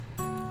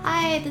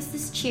Hi, this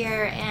is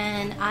Cheer,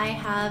 and I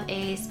have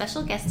a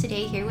special guest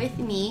today here with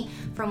me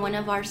from one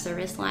of our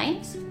service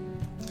lines.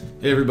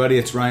 Hey everybody,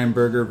 it's Ryan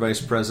Berger,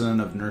 Vice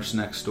President of Nurse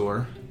Next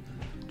Door.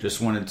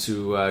 Just wanted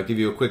to give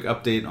you a quick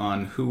update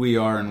on who we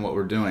are and what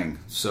we're doing.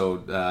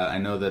 So I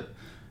know that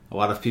a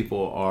lot of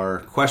people are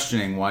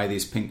questioning why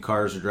these pink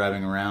cars are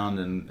driving around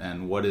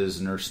and what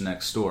is Nurse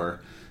Next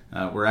Door.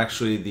 We're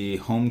actually the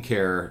home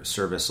care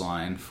service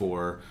line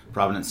for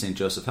Providence St.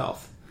 Joseph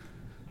Health.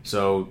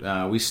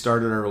 So we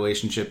started our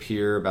relationship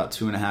here about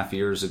 2.5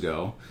 years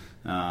ago,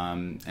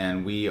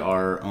 and we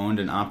are owned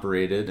and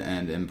operated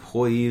and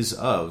employees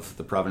of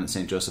the Providence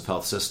St. Joseph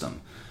Health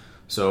System.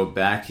 So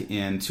back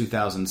in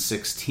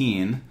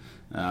 2016,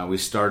 we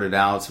started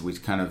out, we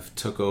kind of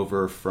took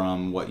over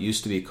from what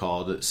used to be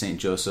called St.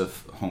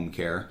 Joseph Home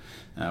Care.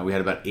 We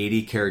had about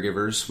 80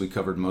 caregivers. We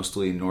covered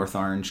mostly North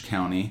Orange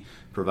County,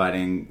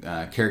 providing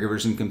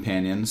caregivers and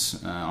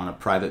companions on a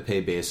private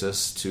pay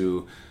basis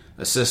to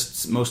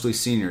assist mostly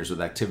seniors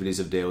with activities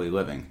of daily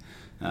living.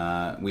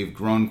 We've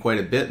grown quite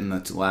a bit in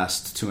the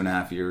last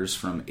 2.5 years,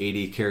 from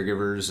 80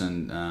 caregivers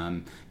and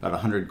about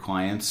 100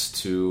 clients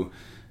to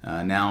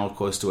now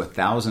close to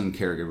 1,000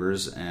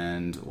 caregivers.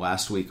 And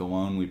last week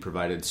alone, we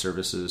provided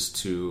services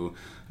to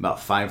about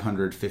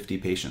 550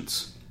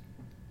 patients.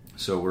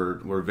 So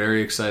we're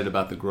very excited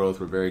about the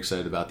growth. We're very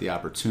excited about the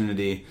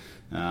opportunity.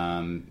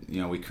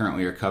 We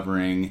currently are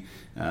covering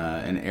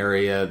an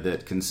area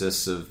that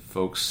consists of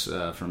folks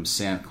from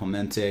San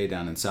Clemente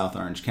down in South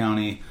Orange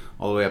County,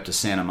 all the way up to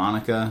Santa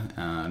Monica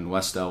in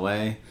West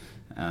LA,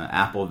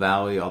 Apple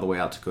Valley, all the way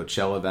out to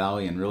Coachella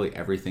Valley, and really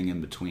everything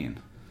in between.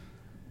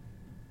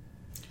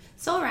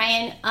 So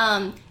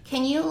Ryan,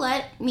 can you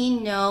let me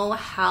know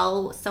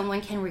how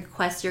someone can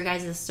request your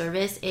guys'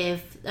 service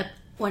if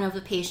one of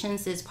the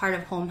patients is part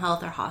of home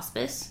health or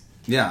hospice?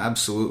 Yeah,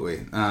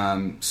 absolutely.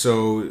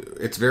 So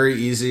it's very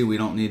easy. We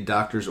don't need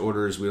doctor's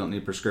orders. We don't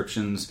need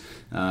prescriptions.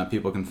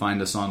 People can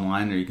find us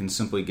online, or you can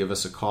simply give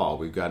us a call.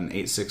 We've got an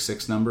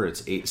 866 number.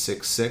 It's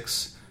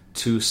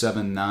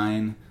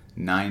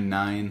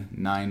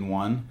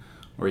 866-279-9991.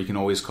 Or you can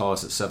always call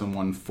us at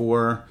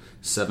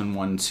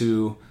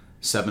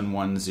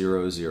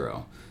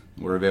 714-712-7100.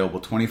 We're available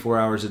 24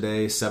 hours a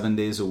day, 7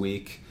 days a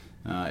week.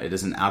 It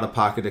is an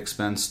out-of-pocket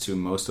expense to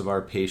most of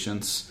our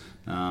patients.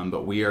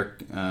 But we are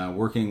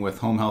working with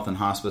home health and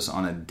hospice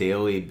on a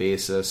daily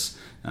basis.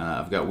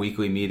 I've got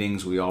weekly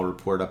meetings. We all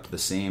report up to the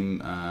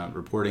same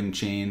reporting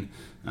chain,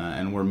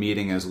 and we're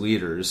meeting as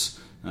leaders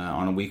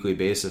on a weekly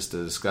basis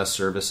to discuss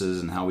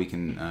services and how we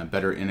can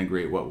better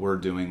integrate what we're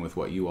doing with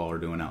what you all are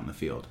doing out in the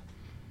field.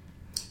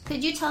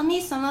 Could you tell me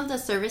some of the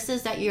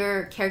services that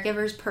your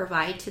caregivers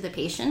provide to the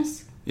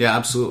patients? Yeah,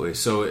 absolutely.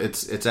 So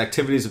it's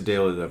activities of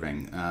daily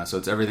living. So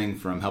it's everything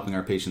from helping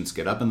our patients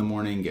get up in the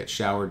morning, get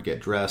showered, get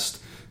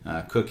dressed,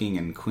 cooking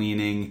and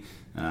cleaning,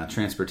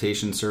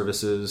 transportation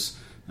services.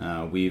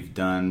 We've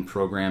done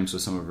programs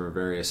with some of our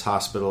various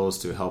hospitals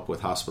to help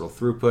with hospital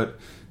throughput.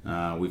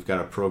 We've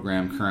got a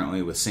program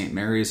currently with St.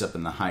 Mary's up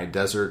in the high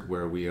desert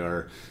where we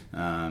are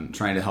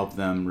trying to help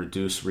them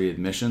reduce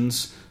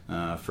readmissions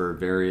for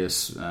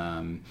various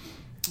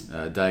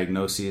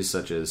diagnoses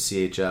such as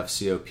CHF,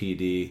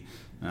 COPD,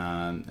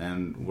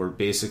 and we're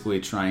basically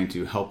trying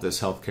to help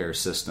this healthcare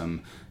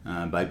system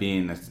by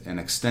being an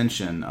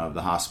extension of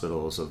the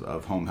hospitals,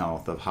 of home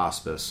health, of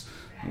hospice.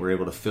 We're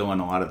able to fill in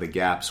a lot of the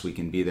gaps. We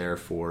can be there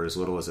for as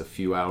little as a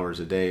few hours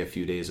a day, a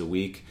few days a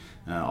week,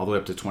 all the way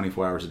up to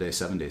 24 hours a day,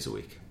 7 days a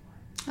week.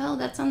 Oh,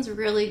 that sounds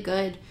really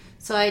good.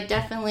 So I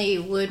definitely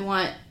would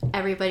want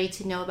everybody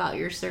to know about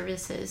your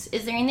services.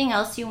 Is there anything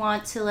else you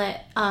want to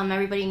let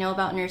everybody know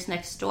about Nurse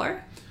Next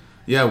Door?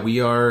 Yeah, we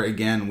are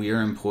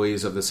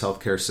employees of this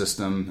healthcare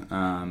system.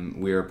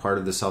 We are part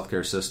of this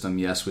healthcare system.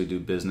 Yes, we do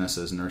business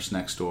as Nurse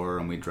Next Door,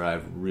 and we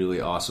drive really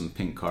awesome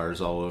pink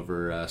cars all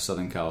over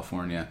Southern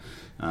California.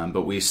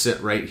 But we sit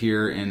right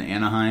here in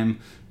Anaheim,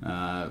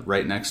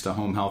 right next to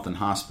Home Health and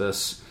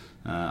Hospice.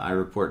 I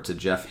report to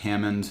Jeff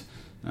Hammond.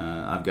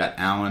 I've got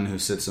Alan, who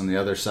sits on the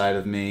other side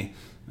of me.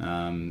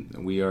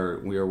 We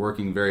are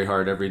working very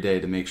hard every day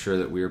to make sure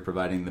that we are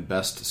providing the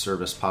best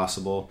service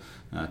possible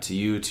to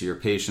you, to your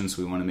patients.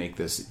 We want to make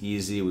this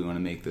easy. We want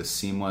to make this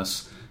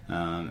seamless.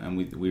 And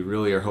we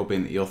really are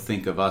hoping that you'll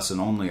think of us and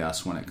only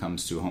us when it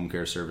comes to home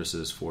care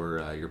services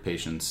for your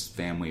patients,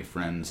 family,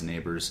 friends,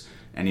 neighbors,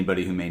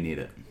 anybody who may need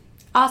it.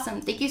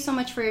 Awesome. Thank you so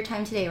much for your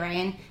time today,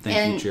 Ryan.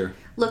 Thank you, Cheer.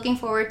 Looking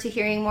forward to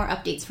hearing more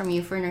updates from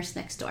you for Nurse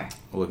Next Door.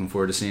 Looking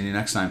forward to seeing you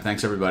next time.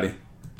 Thanks, everybody.